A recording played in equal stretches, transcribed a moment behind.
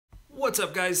What's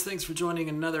up, guys? Thanks for joining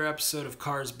another episode of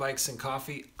Cars, Bikes, and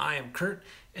Coffee. I am Kurt,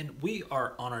 and we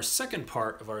are on our second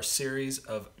part of our series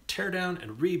of teardown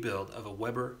and rebuild of a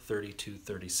Weber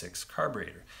 3236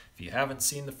 carburetor. If you haven't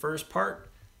seen the first part,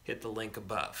 hit the link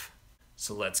above.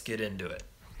 So let's get into it.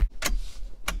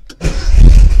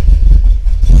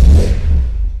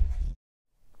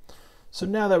 So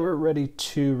now that we're ready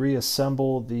to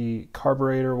reassemble the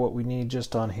carburetor, what we need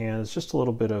just on hand is just a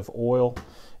little bit of oil.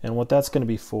 And what that's going to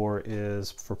be for is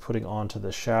for putting onto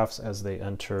the shafts as they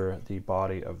enter the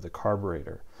body of the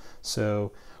carburetor.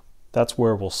 So that's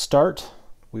where we'll start.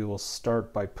 We will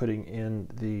start by putting in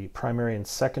the primary and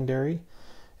secondary,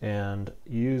 and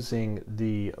using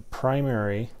the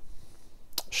primary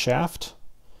shaft,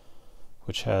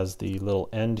 which has the little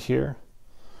end here.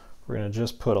 We're going to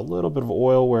just put a little bit of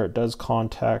oil where it does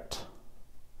contact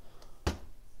the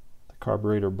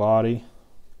carburetor body.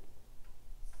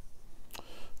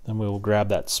 Then we will grab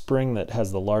that spring that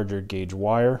has the larger gauge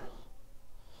wire,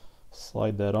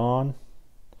 slide that on,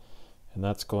 and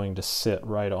that's going to sit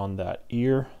right on that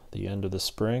ear, the end of the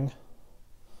spring.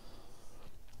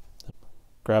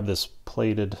 Grab this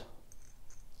plated,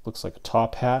 looks like a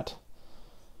top hat,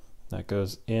 that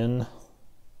goes in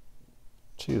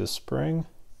to the spring.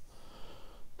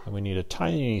 And we need a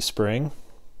tiny spring,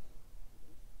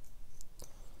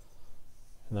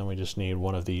 and then we just need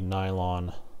one of the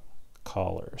nylon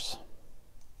collars.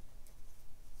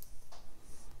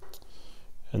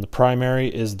 And the primary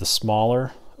is the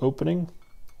smaller opening,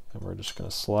 and we're just going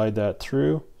to slide that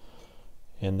through,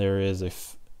 and there is a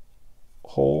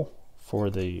hole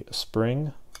for the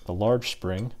spring, the large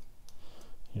spring.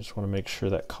 You just want to make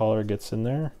sure that collar gets in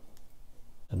there,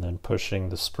 and then pushing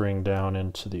the spring down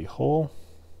into the hole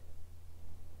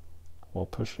while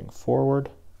pushing forward.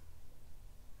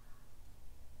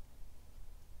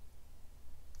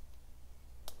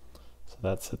 So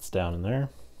that sits down in there.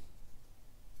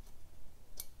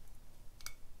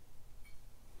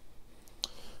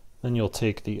 Then you'll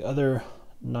take the other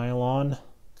nylon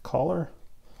collar,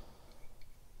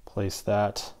 place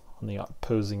that on the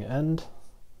opposing end.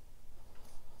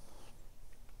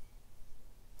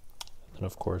 And then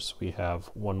of course we have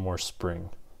one more spring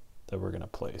that we're going to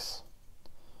place.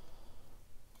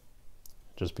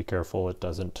 Just be careful it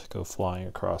doesn't go flying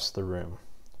across the room.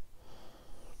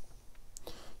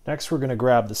 Next, we're going to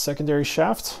grab the secondary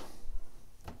shaft.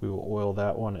 We will oil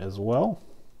that one as well.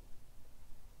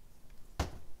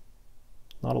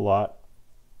 Not a lot.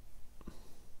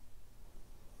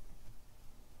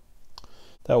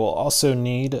 That will also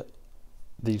need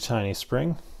the tiny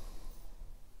spring.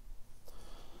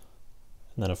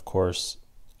 And then, of course,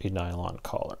 a nylon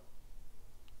collar.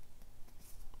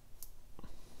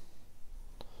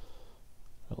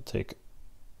 We'll take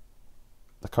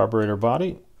the carburetor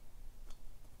body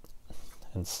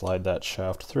and slide that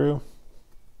shaft through.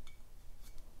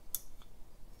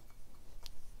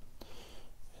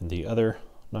 And the other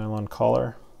nylon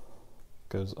collar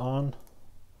goes on.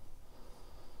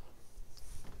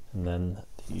 And then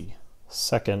the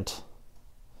second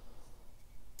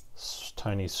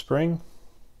tiny spring.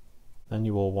 Then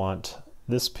you will want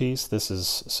this piece. This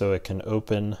is so it can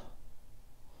open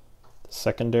the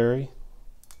secondary.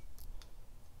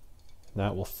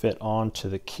 That will fit onto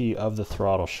the key of the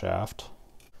throttle shaft.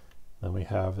 Then we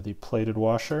have the plated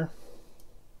washer.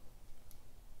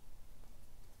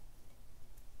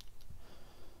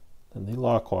 Then the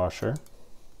lock washer.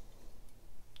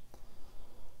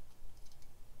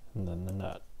 And then the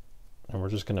nut. And we're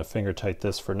just going to finger tight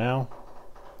this for now,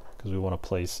 because we want to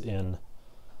place in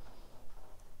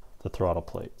the throttle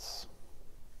plates.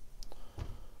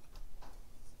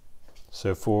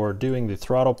 So for doing the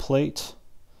throttle plate,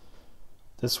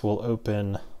 this will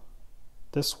open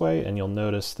this way, and you'll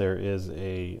notice there is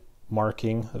a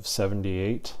marking of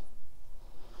 78.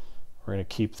 We're going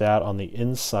to keep that on the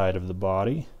inside of the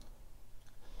body.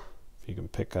 If you can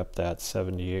pick up that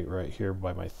 78 right here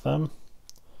by my thumb.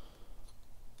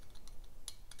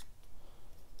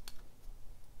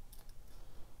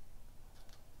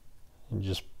 And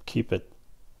just keep it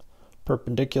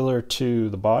perpendicular to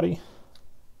the body.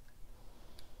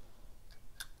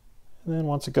 And then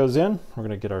once it goes in, we're going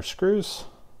to get our screws,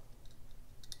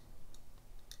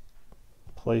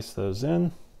 place those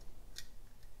in,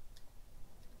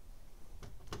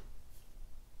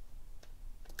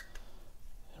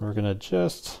 and we're going to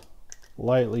just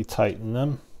lightly tighten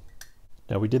them.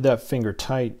 Now we did that finger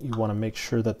tight. You want to make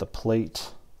sure that the plate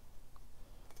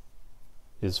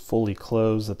is fully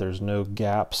closed, that there's no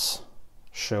gaps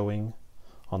showing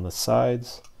on the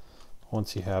sides.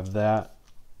 Once you have that,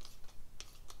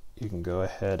 you can go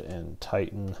ahead and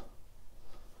tighten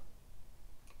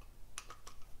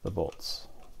the bolts.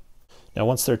 Now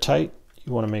once they're tight,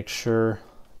 you want to make sure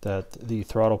that the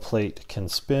throttle plate can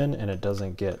spin and it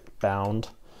doesn't get bound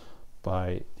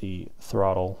by the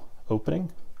throttle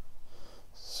opening.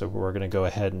 So we're going to go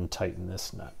ahead and tighten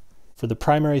this nut. For the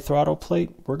primary throttle plate,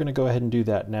 we're going to go ahead and do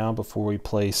that now before we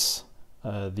place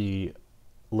the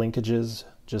linkages,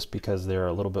 just because they're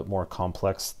a little bit more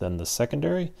complex than the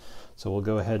secondary. So we'll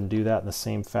go ahead and do that in the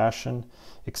same fashion,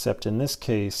 except in this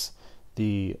case,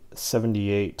 the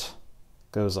 78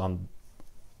 goes on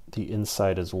the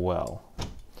inside as well.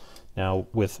 Now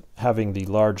with having the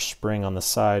large spring on the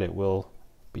side, it will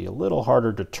be a little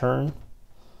harder to turn.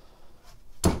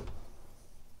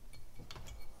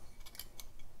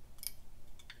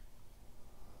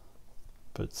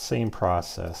 But same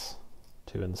process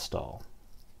to install.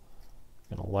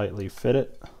 I'm going to lightly fit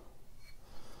it.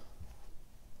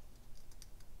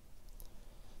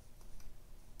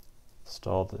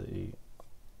 Install the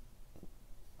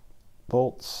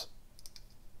bolts.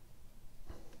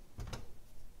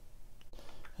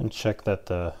 And check that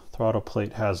the throttle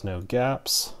plate has no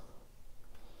gaps.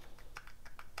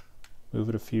 Move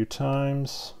it a few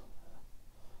times.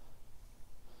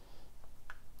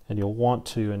 And you'll want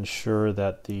to ensure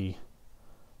that the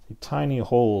tiny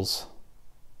holes,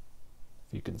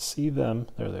 if you can see them,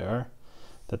 there they are,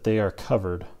 that they are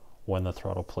covered when the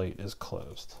throttle plate is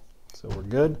closed. So we're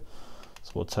good.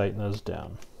 So we'll tighten those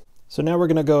down. So now we're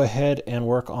going to go ahead and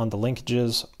work on the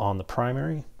linkages on the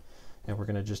primary. And we're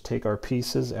going to just take our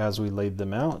pieces as we laid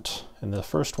them out. And the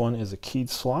first one is a keyed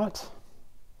slot,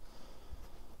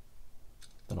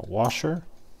 then a washer,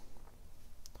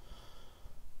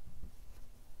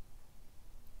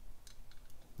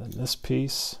 then this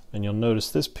piece, and you'll notice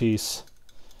this piece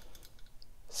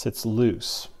sits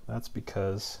loose. That's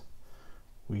because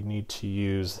we need to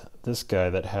use this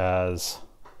guy that has,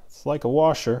 it's like a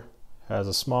washer, has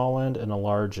a small end and a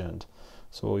large end.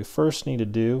 So what we first need to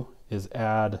do is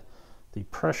add the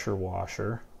pressure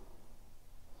washer,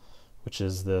 which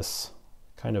is this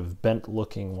kind of bent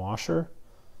looking washer.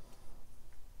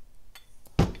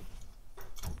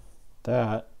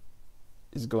 That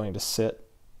is going to sit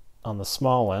on the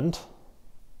small end.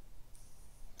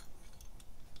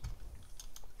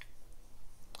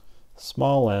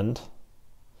 Small end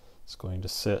is going to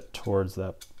sit towards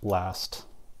that last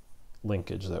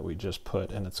linkage that we just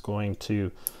put, and it's going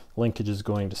to, linkage is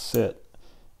going to sit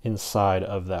inside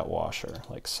of that washer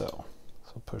like so.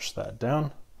 So push that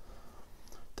down.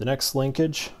 The next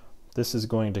linkage, this is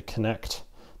going to connect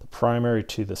the primary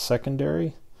to the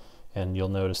secondary, and you'll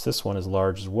notice this one is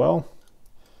large as well.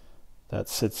 That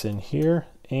sits in here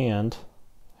and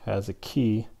has a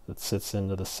key that sits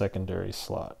into the secondary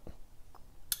slot.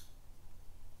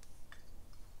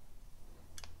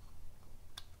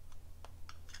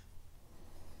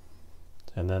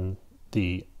 And then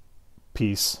the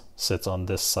piece sits on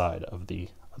this side of the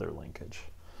other linkage.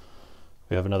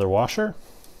 We have another washer.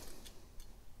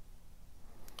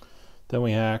 Then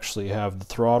we actually have the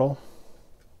throttle.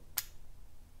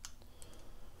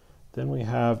 Then we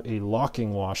have a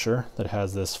locking washer that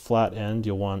has this flat end.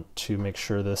 You'll want to make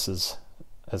sure this is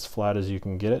as flat as you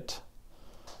can get it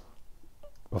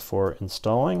before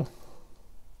installing.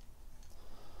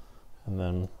 And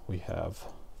then we have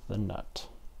the nut.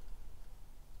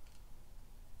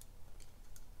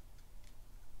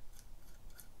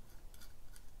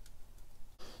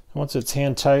 Once it's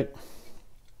hand tight,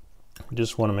 we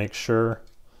just want to make sure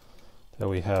that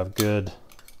we have good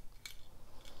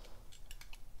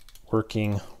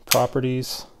working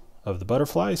properties of the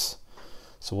butterflies.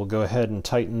 So we'll go ahead and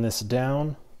tighten this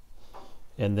down,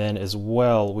 and then as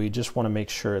well we just want to make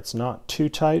sure it's not too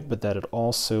tight, but that it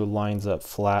also lines up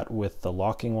flat with the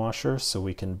locking washer, so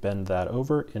we can bend that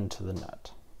over into the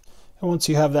nut. And once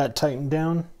you have that tightened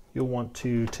down, you'll want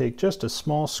to take just a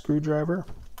small screwdriver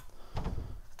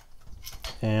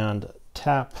and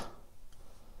tap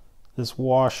this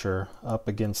washer up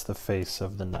against the face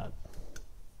of the nut.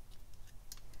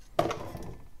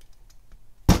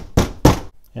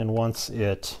 And once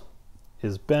it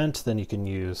is bent, then you can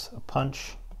use a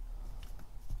punch.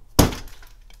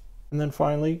 And then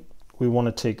finally, we want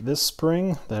to take this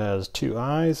spring that has two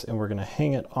eyes, and we're going to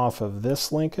hang it off of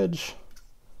this linkage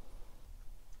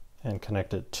and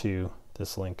connect it to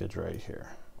this linkage right here.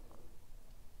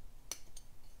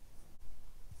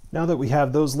 Now that we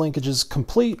have those linkages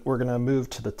complete, we're going to move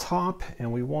to the top,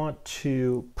 and we want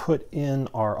to put in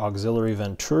our auxiliary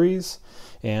venturis.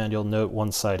 And you'll note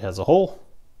one side has a hole,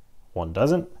 one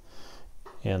doesn't.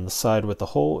 And the side with the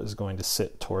hole is going to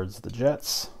sit towards the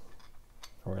jets.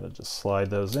 We're going to just slide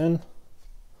those in.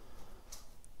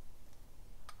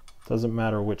 Doesn't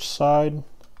matter which side.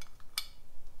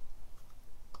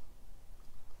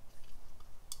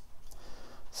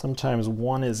 Sometimes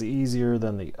one is easier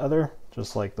than the other,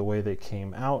 just like the way they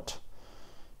came out.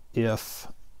 If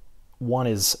one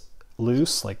is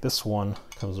loose, like this one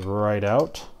comes right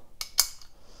out,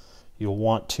 you'll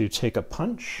want to take a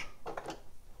punch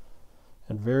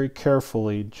and very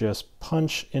carefully just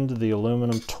punch into the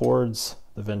aluminum towards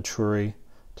the venturi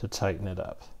to tighten it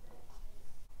up.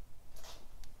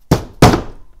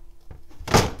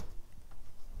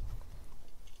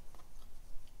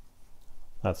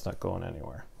 That's not going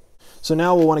anywhere. So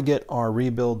now we'll want to get our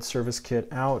rebuild service kit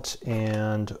out,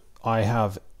 and I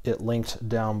have it linked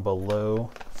down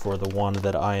below for the one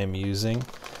that I am using.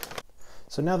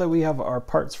 So now that we have our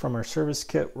parts from our service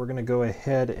kit, we're going to go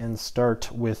ahead and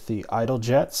start with the idle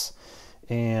jets.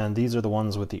 And these are the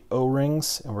ones with the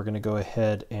O-rings, and we're going to go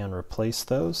ahead and replace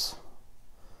those.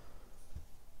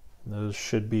 Those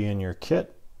should be in your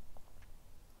kit.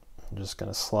 I'm just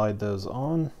going to slide those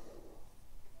on.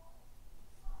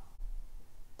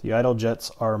 The idle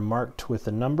jets are marked with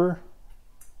a number,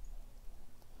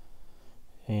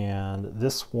 and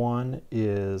this one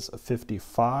is a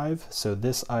 55, so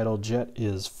this idle jet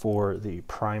is for the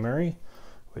primary,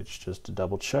 which, just to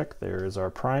double check, there is our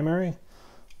primary.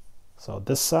 So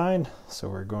this side, so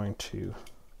we're going to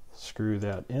screw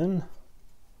that in.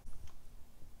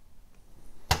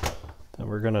 Then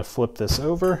we're going to flip this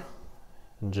over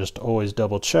and just always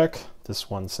double check.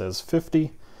 This one says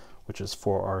 50, which is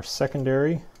for our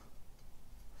secondary.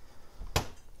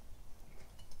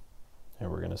 And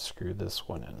we're going to screw this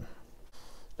one in.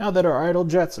 Now that our idle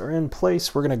jets are in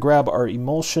place, we're going to grab our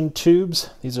emulsion tubes.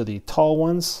 These are the tall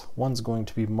ones. One's going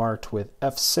to be marked with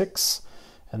F6,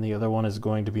 and the other one is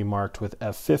going to be marked with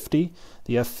F50.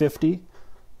 The F50,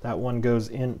 that one goes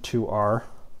into our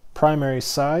primary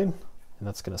side, and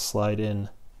that's going to slide in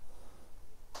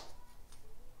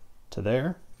to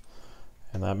there.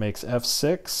 And that makes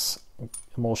F6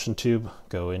 emulsion tube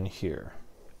go in here.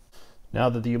 Now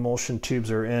that the emulsion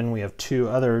tubes are in, we have two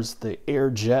others. The air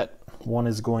jet, one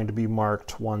is going to be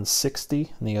marked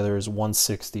 160 and the other is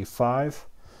 165.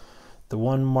 The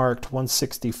one marked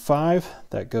 165,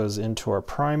 that goes into our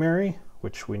primary,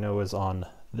 which we know is on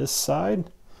this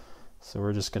side. So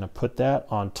we're just going to put that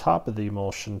on top of the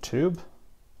emulsion tube.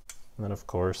 And then of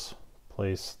course,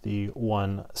 place the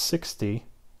 160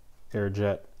 air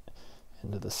jet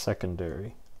into the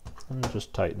secondary and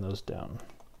just tighten those down.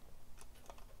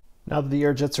 Now that the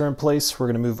air jets are in place, we're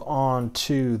going to move on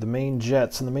to the main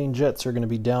jets, and the main jets are going to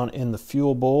be down in the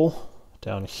fuel bowl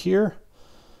down here.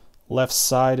 Left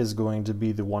side is going to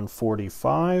be the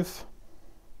 145,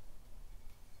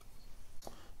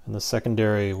 and the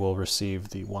secondary will receive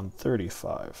the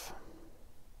 135.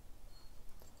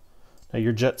 Now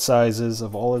your jet sizes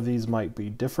of all of these might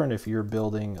be different if you're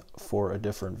building for a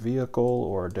different vehicle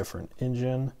or a different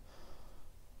engine.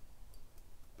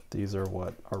 These are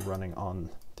what are running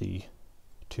on the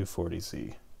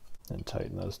 240Z, and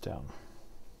tighten those down.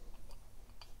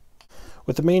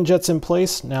 With the main jets in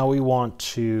place, now we want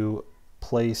to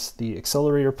place the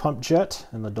accelerator pump jet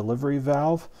and the delivery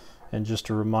valve. And just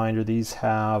a reminder, these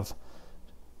have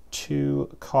two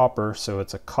copper, so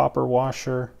it's a copper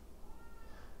washer,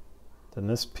 then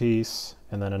this piece,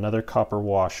 and then another copper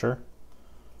washer.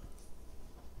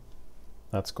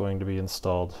 That's going to be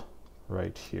installed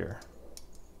right here.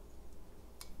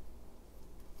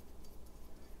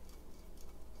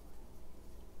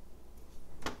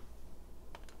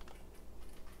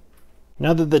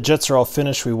 Now that the jets are all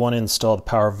finished, we want to install the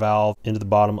power valve into the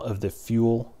bottom of the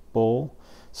fuel bowl.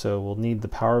 So we'll need the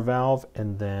power valve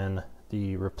and then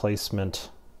the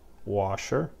replacement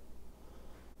washer,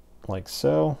 like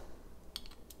so,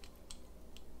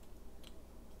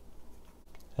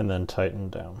 and then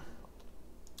tighten down.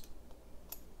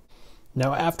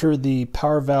 Now after the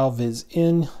power valve is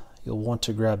in, you'll want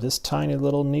to grab this tiny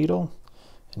little needle,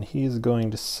 and he is going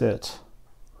to sit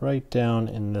right down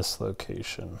in this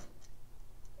location.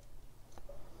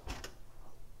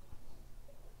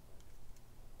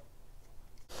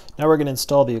 Now we're going to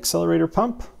install the accelerator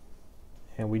pump,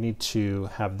 and we need to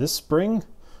have this spring,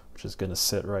 which is going to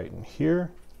sit right in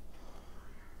here.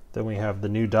 Then we have the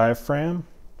new diaphragm,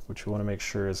 which we want to make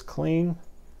sure is clean.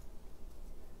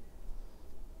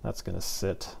 That's going to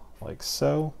sit like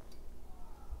so.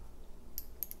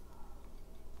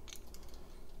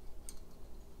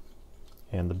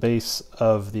 And the base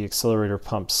of the accelerator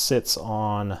pump sits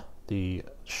on the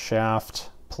shaft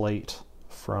plate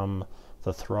from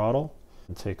the throttle.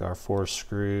 And take our 4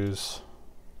 screws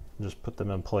and just put them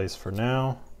in place for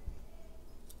now,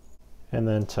 and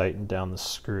then tighten down the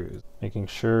screws, making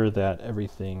sure that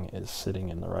everything is sitting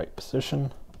in the right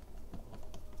position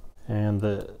and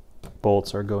the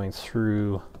bolts are going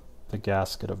through the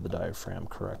gasket of the diaphragm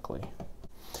correctly.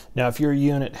 Now, if your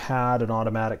unit had an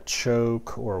automatic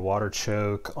choke or a water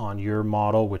choke on your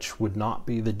model, which would not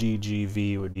be the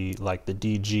DGV, would be like the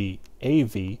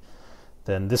DGAV,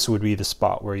 then this would be the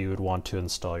spot where you would want to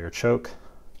install your choke.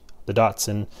 The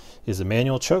Datsun is a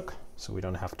manual choke, so we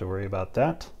don't have to worry about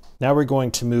that. Now we're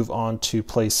going to move on to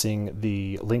placing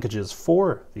the linkages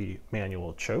for the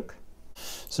manual choke.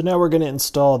 So now we're going to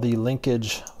install the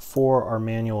linkage for our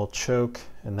manual choke,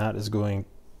 and that is going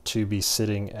to be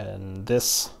sitting in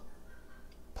this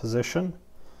position.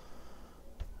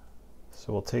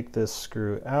 So we'll take this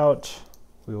screw out.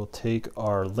 We will take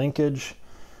our linkage.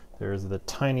 There's the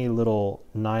tiny little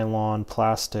nylon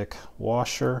plastic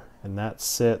washer, and that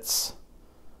sits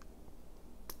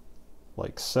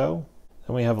like so.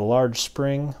 Then we have a large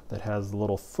spring that has the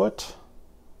little foot.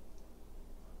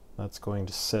 That's going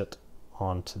to sit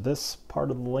onto this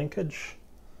part of the linkage.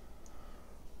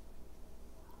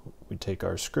 We take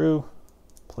our screw,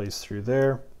 place through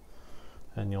there,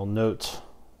 and you'll note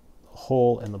the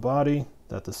hole in the body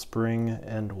that the spring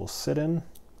end will sit in.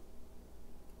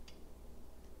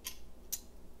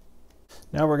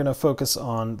 Now we're going to focus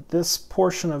on this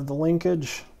portion of the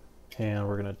linkage, and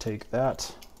we're going to take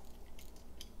that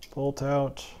bolt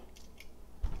out.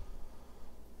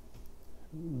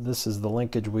 This is the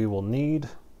linkage we will need.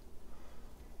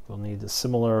 We'll need a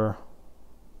similar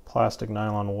plastic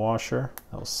nylon washer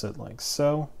that will sit like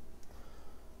so,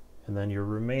 and then your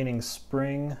remaining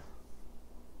spring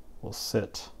will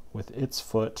sit with its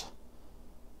foot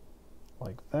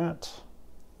like that.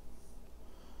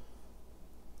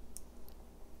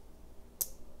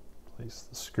 Place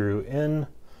the screw in,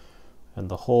 and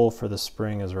the hole for the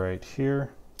spring is right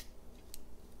here.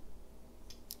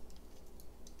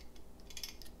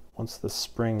 Once the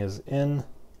spring is in,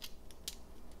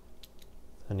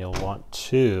 then you'll want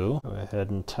to go ahead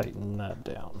and tighten that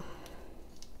down.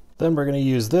 Then we're going to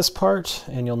use this part,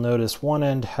 and you'll notice one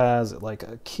end has like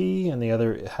a key and the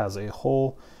other has a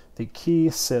hole. The key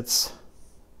sits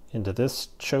into this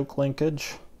choke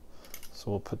linkage, so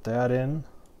we'll put that in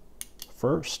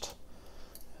first,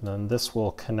 and then this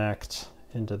will connect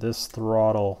into this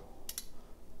throttle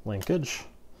linkage,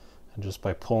 and just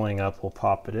by pulling up we'll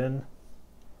pop it in.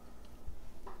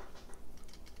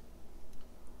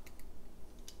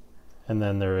 And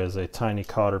then there is a tiny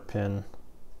cotter pin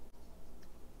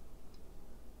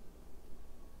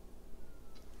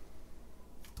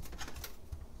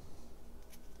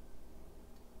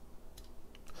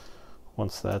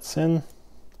once that's in,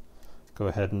 go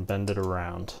ahead and bend it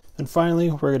around. And finally,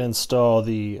 we're going to install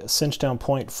the cinch down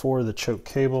point for the choke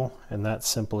cable, and that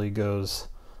simply goes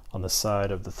on the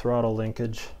side of the throttle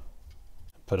linkage.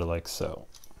 Put it like so.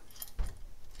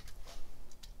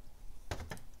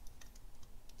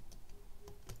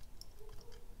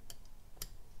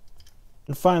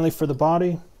 And finally, for the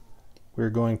body, we're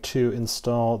going to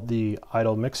install the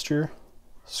idle mixture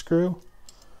screw,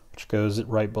 which goes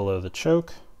right below the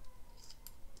choke.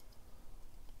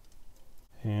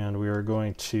 And we are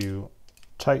going to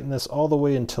tighten this all the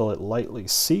way until it lightly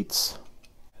seats.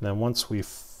 And then once we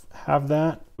have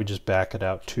that, we just back it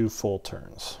out 2 full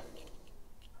turns.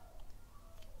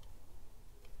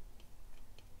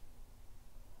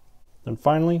 And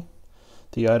finally,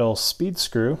 the idle speed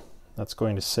screw, that's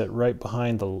going to sit right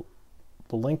behind the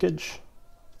linkage,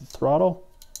 the throttle.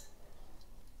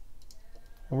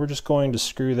 And we're just going to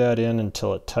screw that in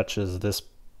until it touches this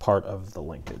part of the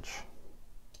linkage.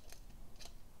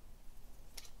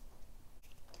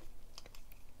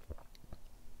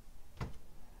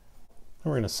 And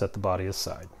we're going to set the body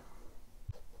aside.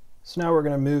 So now we're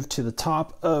going to move to the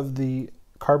top of the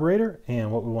carburetor,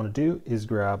 and what we want to do is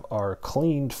grab our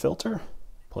cleaned filter,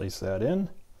 place that in,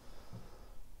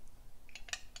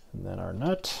 and then our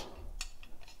nut.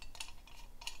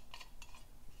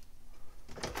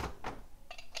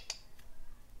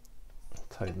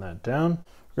 Tighten that down.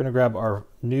 We're going to grab our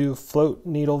new float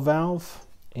needle valve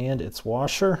and its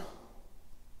washer,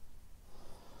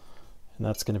 and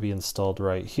that's going to be installed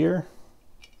right here.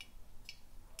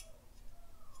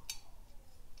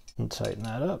 And tighten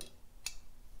that up.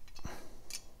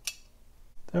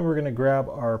 Then we're going to grab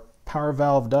our power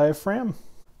valve diaphragm.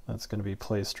 That's going to be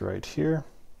placed right here.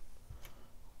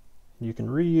 You can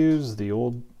reuse the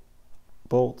old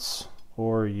bolts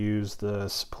or use the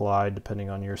supplied depending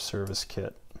on your service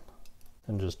kit,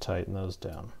 and just tighten those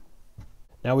down.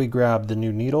 Now we grab the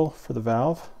new needle for the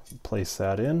valve, place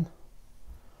that in.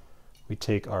 We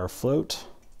take our float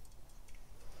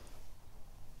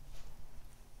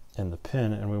and the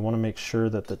pin, and we want to make sure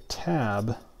that the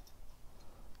tab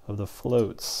of the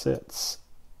float sits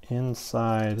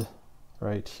inside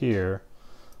right here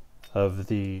of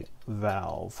the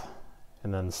valve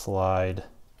and then slide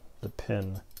the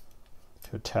pin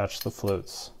to attach the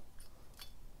floats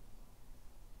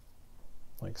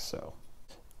like so.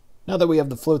 Now that we have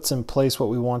the floats in place, what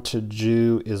we want to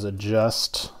do is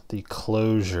adjust the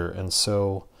closure, and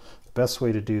so the best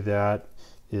way to do that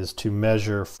is to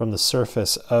measure from the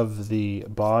surface of the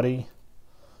body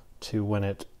to when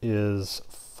it is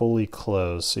fully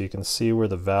closed. So you can see where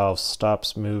the valve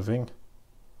stops moving,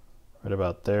 right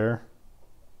about there.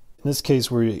 In this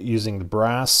case we're using the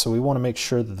brass, so we want to make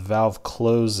sure that the valve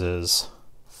closes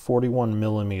 41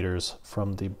 millimeters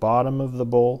from the bottom of the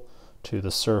bowl to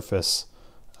the surface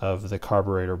of the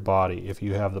carburetor body. If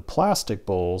you have the plastic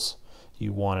bowls,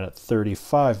 you want it at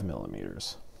 35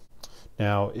 millimeters.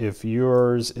 Now if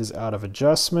yours is out of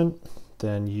adjustment,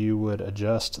 then you would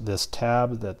adjust this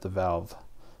tab that the valve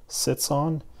sits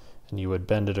on, and you would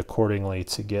bend it accordingly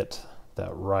to get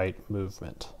that right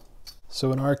movement.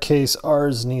 So in our case,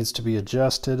 ours needs to be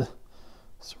adjusted.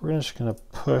 So we're just going to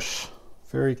push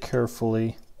very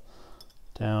carefully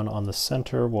down on the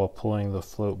center while pulling the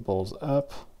float bowls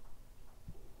up,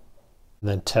 and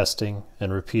then testing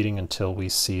and repeating until we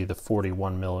see the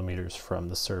 41 millimeters from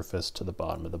the surface to the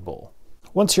bottom of the bowl.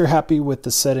 Once you're happy with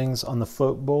the settings on the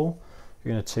float bowl,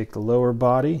 you're going to take the lower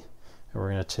body and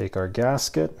we're going to take our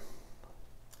gasket.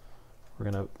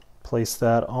 We're going to place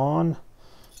that on,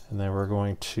 and then we're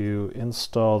going to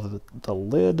install the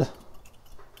lid.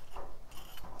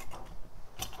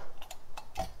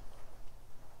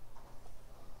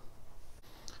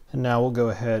 And now we'll go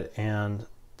ahead and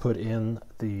put in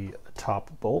the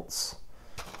top bolts,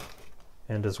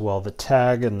 and as well the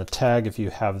tag. And the tag, if you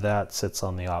have that, sits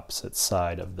on the opposite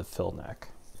side of the fill neck.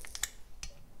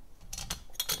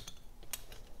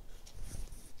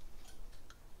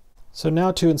 So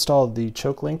now to install the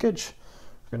choke linkage,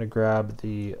 we're going to grab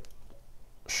the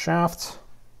shaft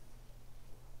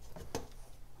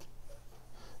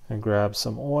and grab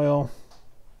some oil,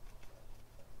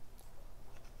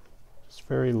 just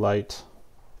very light.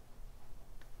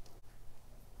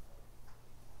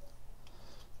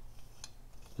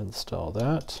 Install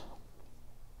that.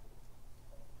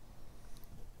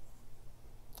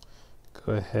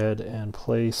 Go ahead and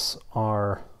place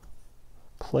our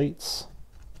plates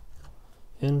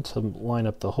in to line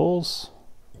up the holes.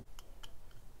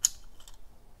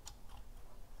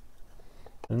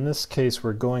 In this case,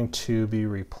 we're going to be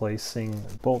replacing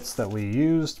bolts that we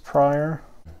used prior,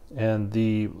 and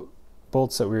the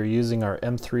bolts that we were using are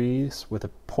M3s with a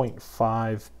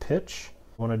 0.5 pitch.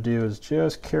 What I want to do is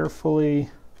just carefully,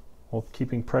 while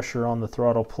keeping pressure on the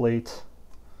throttle plate,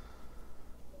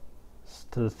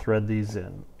 to thread these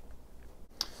in.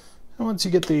 And once you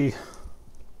get the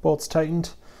bolts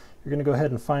tightened, you're going to go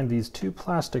ahead and find these two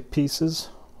plastic pieces,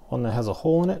 one that has a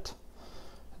hole in it,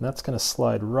 and that's going to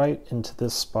slide right into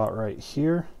this spot right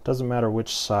here. Doesn't matter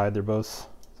which side, they're both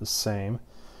the same.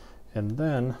 And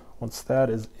then once that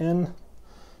is in,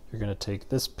 you're going to take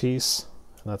this piece,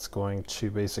 and that's going to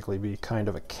basically be kind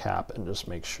of a cap, and just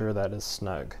make sure that is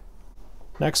snug.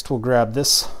 Next we'll grab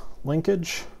this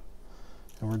linkage,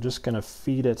 and we're just going to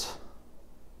feed it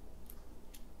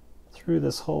through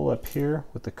this hole up here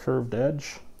with the curved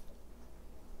edge.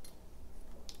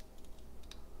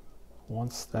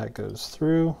 Once that goes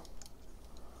through,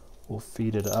 we'll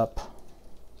feed it up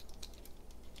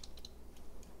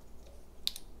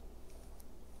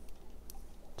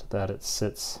to that it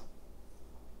sits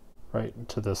right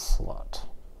into this slot.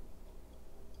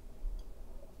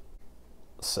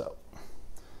 So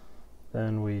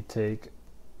then we take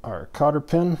our cotter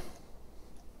pin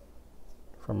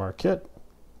from our kit,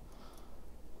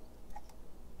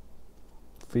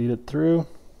 feed it through,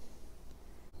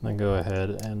 then go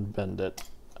ahead and bend it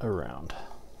around.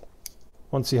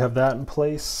 Once you have that in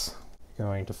place, you're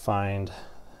going to find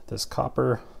this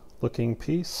copper looking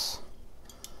piece.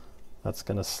 That's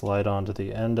going to slide onto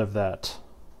the end of that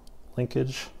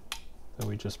linkage that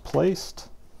we just placed.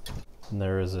 And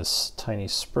there is this tiny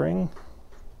spring.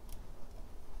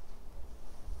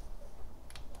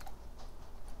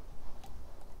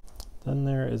 Then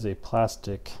there is a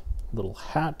plastic little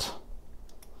hat.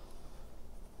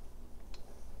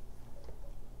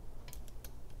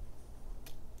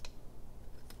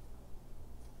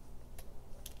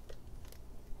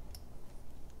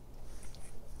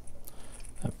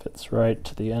 That fits right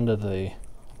to the end of the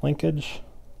linkage,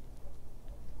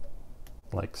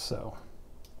 like so.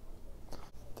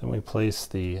 Then we place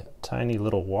the tiny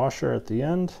little washer at the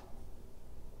end.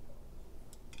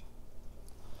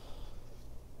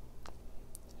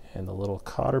 And the little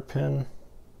cotter pin,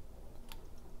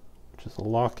 which is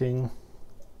locking,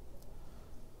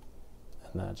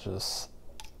 and that just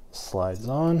slides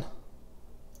on.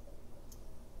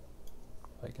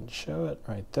 I can show it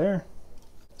right there.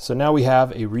 So now we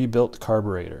have a rebuilt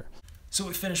carburetor. So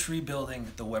we finished rebuilding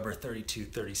the Weber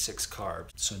 3236 carb.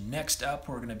 So next up,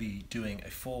 we're going to be doing a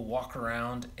full walk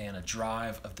around and a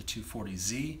drive of the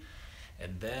 240Z,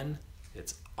 and then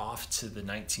it's off to the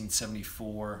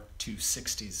 1974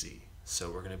 260Z. So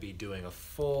we're going to be doing a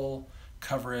full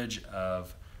coverage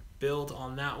of build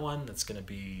on that one. That's going to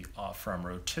be from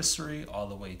rotisserie all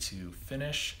the way to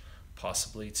finish,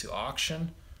 possibly to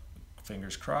auction.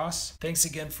 Fingers crossed. Thanks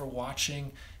again for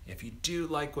watching. If you do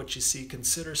like what you see,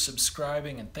 consider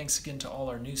subscribing, and thanks again to all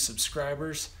our new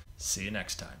subscribers. See you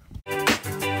next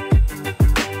time.